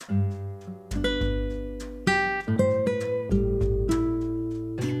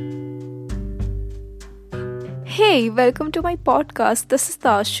Hey, welcome to my podcast. This is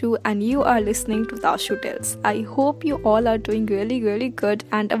Tashu, and you are listening to Tashu Tells. I hope you all are doing really, really good,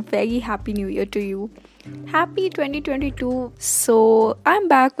 and a very happy new year to you. Happy 2022. So, I'm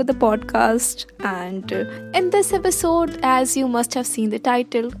back with the podcast, and in this episode, as you must have seen the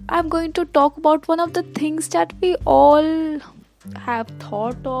title, I'm going to talk about one of the things that we all have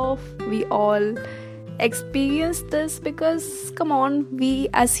thought of, we all experience this because, come on, we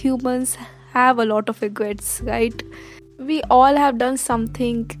as humans have a lot of regrets, right? We all have done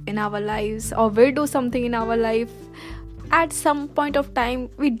something in our lives or will do something in our life. At some point of time,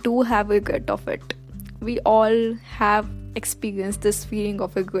 we do have regret of it. We all have experienced this feeling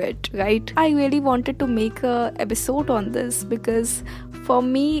of regret, right? I really wanted to make a episode on this because for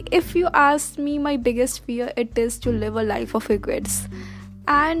me, if you ask me, my biggest fear, it is to live a life of regrets.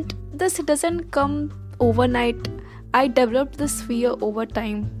 And this doesn't come overnight. I developed this fear over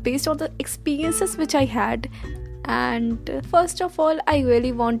time based on the experiences which I had. And first of all, I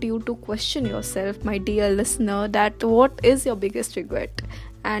really want you to question yourself, my dear listener, that what is your biggest regret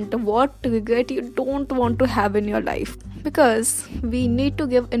and what regret you don't want to have in your life. Because we need to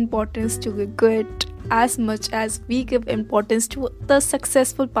give importance to regret as much as we give importance to the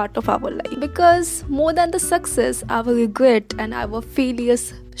successful part of our life. Because more than the success, our regret and our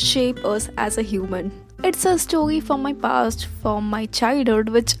failures shape us as a human. It's a story from my past, from my childhood,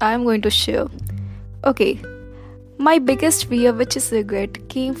 which I am going to share. Okay, my biggest fear, which is regret,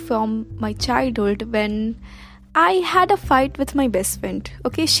 came from my childhood when I had a fight with my best friend.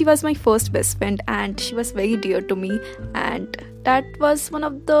 Okay, she was my first best friend and she was very dear to me, and that was one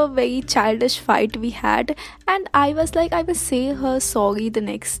of the very childish fight we had. And I was like, I will say her sorry the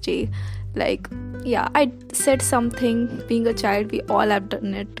next day. Like, yeah, I said something. Being a child, we all have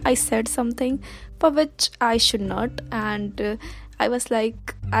done it. I said something for which I should not, and I was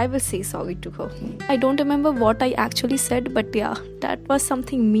like, I will say sorry to her. I don't remember what I actually said, but yeah, that was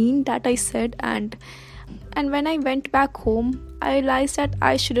something mean that I said. And when I went back home, I realized that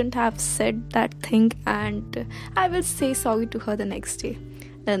I shouldn't have said that thing, and I will say sorry to her the next day.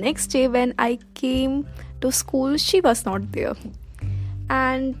 The next day when I came to school, she was not there.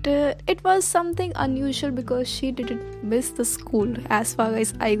 And it was something unusual because she didn't miss the school as far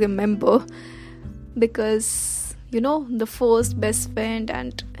as I remember. Because, the first best friend,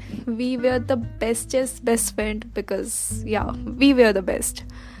 and we were the bestest best friend because, yeah, we were the best.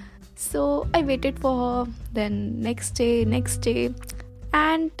 So I waited for her, then next day,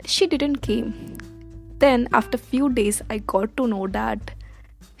 and she didn't came. Then after few days, I got to know that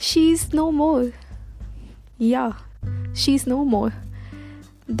she's no more. Yeah, she's no more.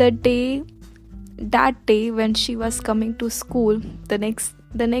 That day when she was coming to school, the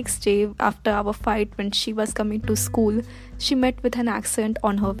next day after our fight, when she was coming to school, she met with an accident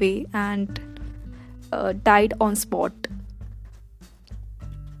on her way and died on spot.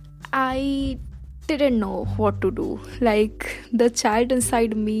 I didn't know what to do. Like, the child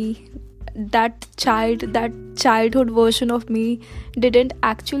inside me, that childhood version of me didn't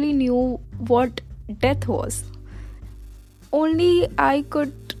actually knew what death was. Only I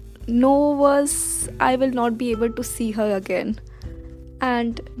could know was I will not be able to see her again.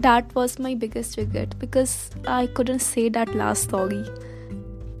 And that was my biggest regret because I couldn't say that last sorry.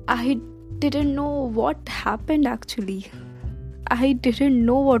 I didn't know what happened actually. I didn't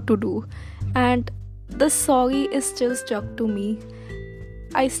know what to do. And the sorry is still stuck to me.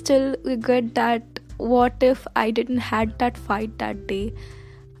 I still regret that. What if I didn't had that fight that day?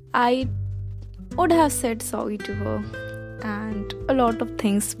 I would have said sorry to her. And a lot of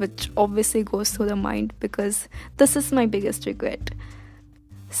things which obviously goes through the mind because this is my biggest regret.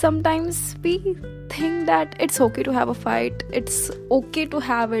 Sometimes we think that it's okay to have a fight, it's okay to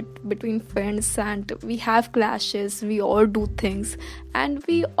have it between friends, and we have clashes, we all do things, and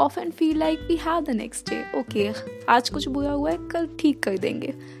we often feel like we have the next day. Okay, आज कुछ बुरा हुआ है, कल ठीक कर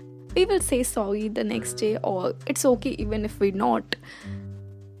देंगे. We will say sorry the next day, or it's okay even if we not.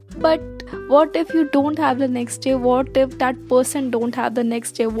 But what if you don't have the next day? What if that person don't have the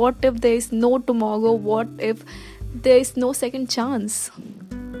next day? What if there is no tomorrow? What if there is no second chance?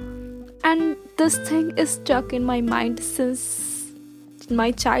 And this thing is stuck in my mind since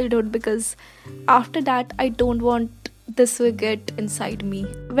my childhood because after that I don't want this regret inside me.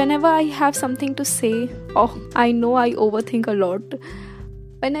 Whenever I have something to say, I know I overthink a lot.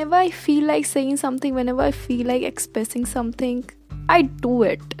 Whenever I feel like saying something, whenever I feel like expressing something, I do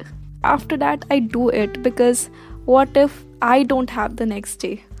it. After that, I do it because what if I don't have the next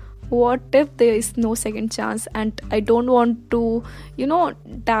day? What if there is no second chance and I don't want to,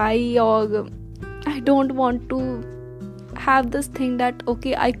 die, or I don't want to have this thing that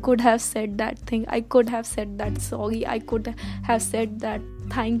okay, I could have said that thing, I could have said that sorry, I could have said that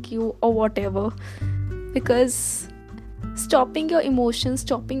thank you or whatever. Because stopping your emotions,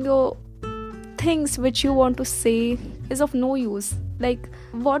 stopping your things which you want to say is of no use. Like,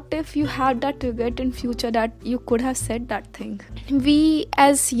 what if you had that regret in future that you could have said that thing? We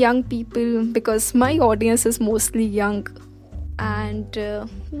as young people, because my audience is mostly young, and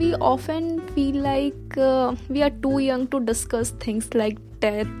we often feel like we are too young to discuss things like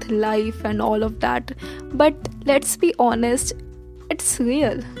death, life and all of that. But let's be honest, it's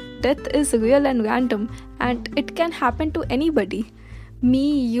real. Death is real and random, and it can happen to anybody.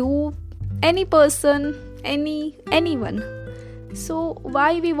 Me, you, any person, anyone. So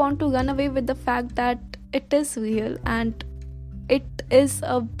why we want to run away with the fact that it is real and it is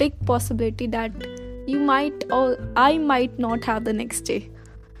a big possibility that you might or I might not have the next day?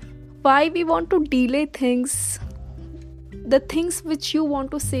 Why we want to delay things? The things which you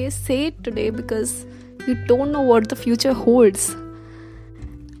want to say it today, because you don't know what the future holds.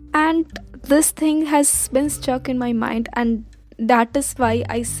 And this thing has been stuck in my mind, and that is why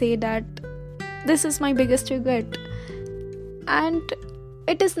I say that this is my biggest regret. And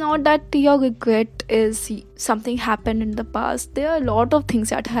it is not that your regret is something happened in the past. There are a lot of things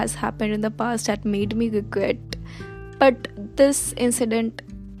that has happened in the past that made me regret. But this incident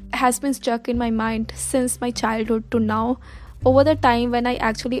has been stuck in my mind since my childhood to now. Over the time when I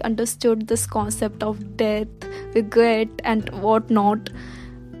actually understood this concept of death, regret and whatnot,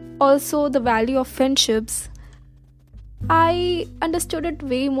 also the value of friendships, I understood it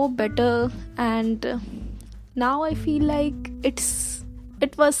way more better, and now I feel like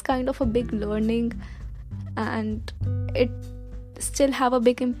it was kind of a big learning, and it still have a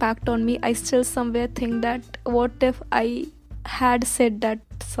big impact on me. I still somewhere think that what if I had said that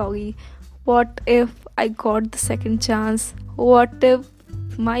sorry? What if I got the second chance? What if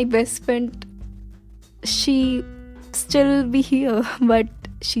my best friend, she still be here, but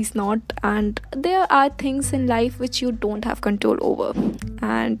she's not? And there are things in life which you don't have control over,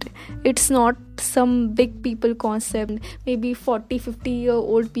 and it's not some big people concept. Maybe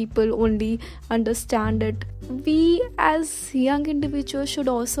 40-50-year-old people only understand it. We as young individuals should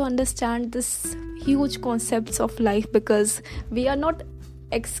also understand this huge concepts of life, because we are not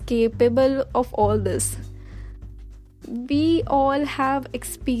escapable of all this. We all have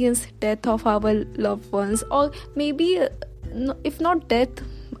experienced death of our loved ones, or maybe if not death,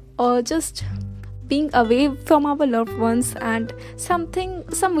 or just being away from our loved ones, and some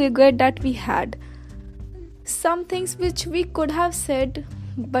regret that we had, some things which we could have said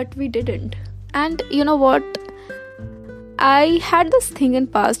but we didn't. And you know what, I had this thing in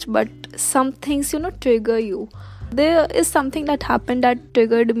past, but some things trigger you. There is something that happened that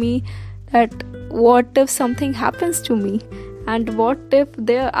triggered me, that what if something happens to me, and what if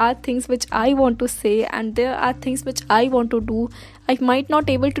there are things which I want to say, and there are things which I want to do, I might not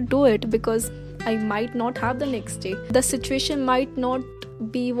able to do it because I might not have the next day. The situation might not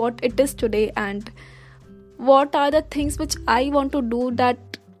be what it is today, and what are the things which I want to do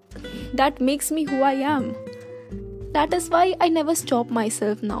that makes me who I am? That is why I never stop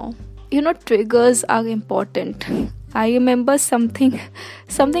myself now. Triggers are important. I remember something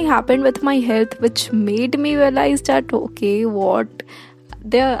happened with my health which made me realize that okay,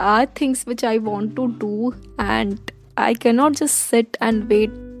 there are things which I want to do, and I cannot just sit and wait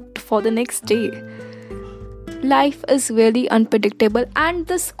for the next day. Life is really unpredictable, and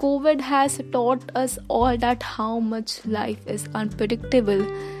this COVID has taught us all that how much life is unpredictable.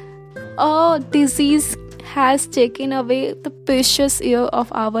 A disease has taken away the precious year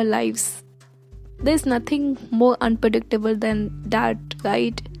of our lives. There's nothing more unpredictable than that,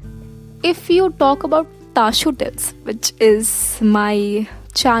 right? If you talk about Tashu Tales, which is my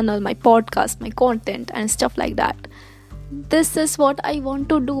channel, my podcast, my content and stuff like that, this is what I want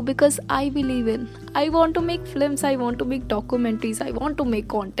to do, because I believe in. I want to make films, I want to make documentaries, I want to make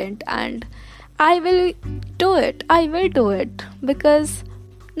content, and I will do it. I will do it because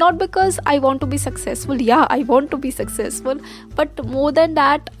not because I want to be successful. Yeah, I want to be successful, but more than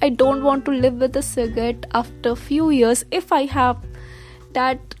that, I don't want to live with a regret after few years if I have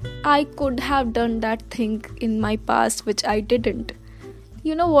that I could have done that thing in my past which I didn't.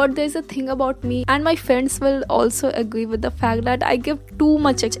 You know what, there's a thing about me, and my friends will also agree with the fact that I give too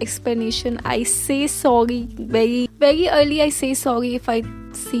much explanation. I say sorry very, very early. I say sorry if I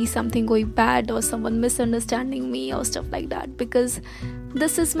see something going bad or someone misunderstanding me or stuff like that, because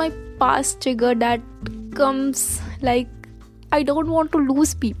this is my past trigger that comes like I don't want to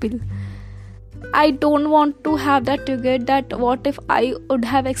lose people. I don't want to have that regret that what if I would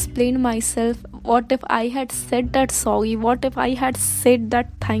have explained myself, what if I had said that sorry, what if I had said that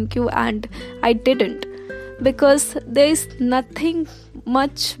thank you and I didn't? Because there is nothing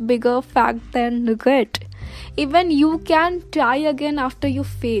much bigger fact than regret. Even you can try again after you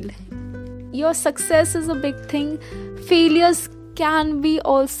fail. Your success is a big thing. Failures can be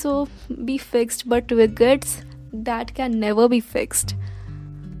also be fixed, but regrets, that can never be fixed.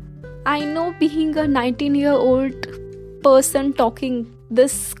 I know being a 19-year-old person talking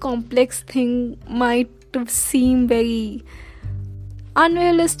this complex thing might seem very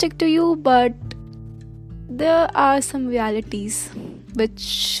unrealistic to you, but there are some realities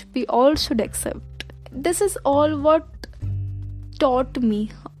which we all should accept. This is all what taught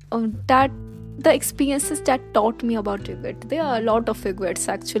me, that the experiences that taught me about regret. There are a lot of regrets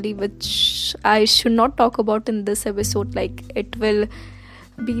actually, which I should not talk about in this episode. Like, it will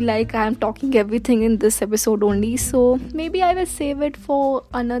be like I am talking everything in this episode only, so maybe I will save it for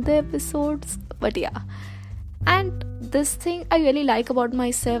another episodes. But yeah, and this thing I really like about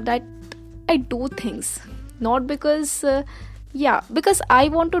myself, that I do things not because because I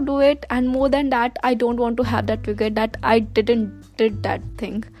want to do it, and more than that, I don't want to have that regret that I didn't did that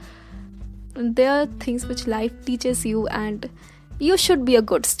thing. There are things which life teaches you, and you should be a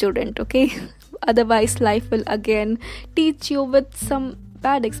good student, okay? Otherwise life will again teach you with some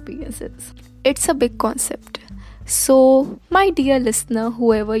bad experiences. It's a big concept. So my dear listener,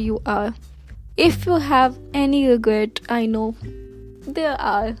 whoever you are, if you have any regret, I know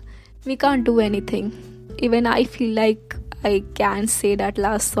we can't do anything. Even I feel like I can say that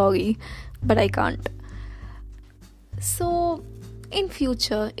last sorry, but I can't. So in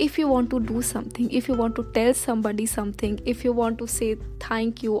future, if you want to do something, if you want to tell somebody something, if you want to say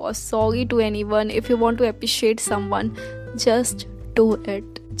thank you or sorry to anyone, if you want to appreciate someone, just do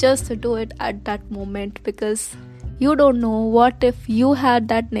it. Just do it at that moment, because you don't know what if you had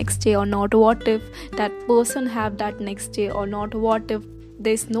that next day or not, what if that person have that next day or not, what if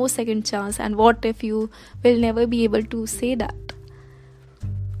there's no second chance, and what if you will never be able to say that.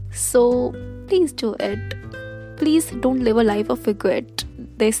 So please do it. Please don't live a life of regret.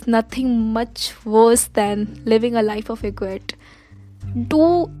 There's nothing much worse than living a life of regret.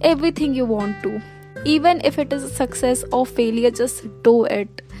 Do everything you want to. Even if it is a success or failure, just do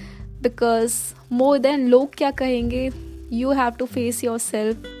it. Because more than log kya kahenge, you have to face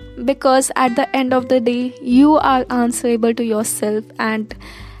yourself. Because at the end of the day, you are answerable to yourself. And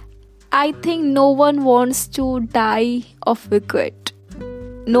I think no one wants to die of regret.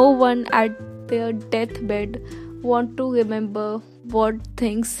 No one at their deathbed want to remember what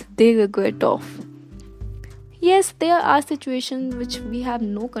things they regret of. Yes, there are situations which we have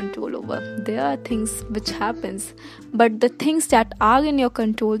no control over. There are things which happens, but the things that are in your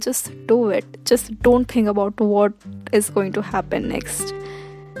control, just do it. Just don't think about what is going to happen next.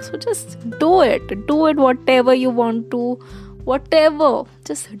 So just do it. Do it whatever you want to. Whatever.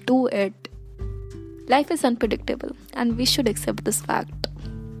 Just do it. Life is unpredictable, and we should accept this fact.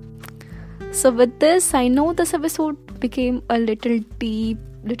 So with this, I know this episode became a little deep,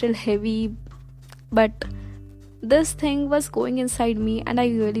 little heavy, but this thing was going inside me and I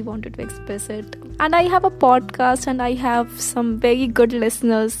really wanted to express it. And I have a podcast and I have some very good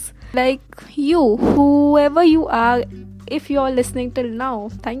listeners like you, whoever you are. If you're listening till now,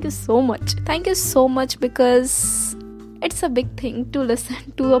 thank you so much. Thank you so much, because it's a big thing to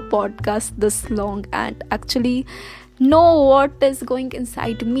listen to a podcast this long and actually know what is going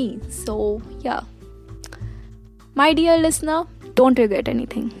inside me. So yeah, my dear listener, don't regret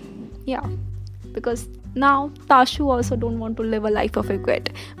anything. Yeah, because now Tashu also don't want to live a life of regret.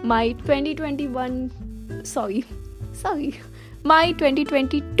 My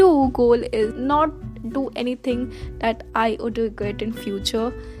 2022 goal is not do anything that I would regret in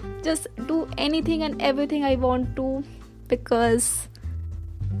future. Just do anything and everything I want to, because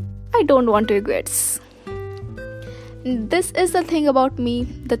I don't want regrets. This is the thing about me.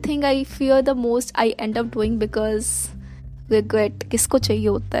 The thing I fear the most, I end up doing, because regret किसको चाहिए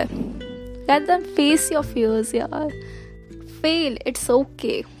होता है. Let them face your fears, yaar. Fail, it's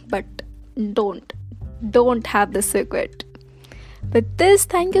okay, but don't have this regret. With this,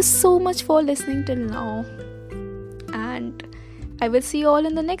 thank you so much for listening till now, and I will see you all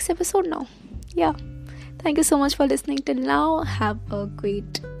in the next episode now. Yeah, thank you so much for listening till now. Have a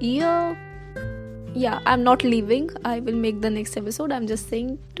great year. Yeah, I'm not leaving. I will make the next episode. I'm just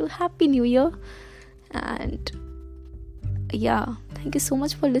saying to Happy New Year. And yeah, thank you so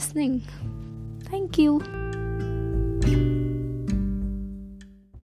much for listening. Thank you.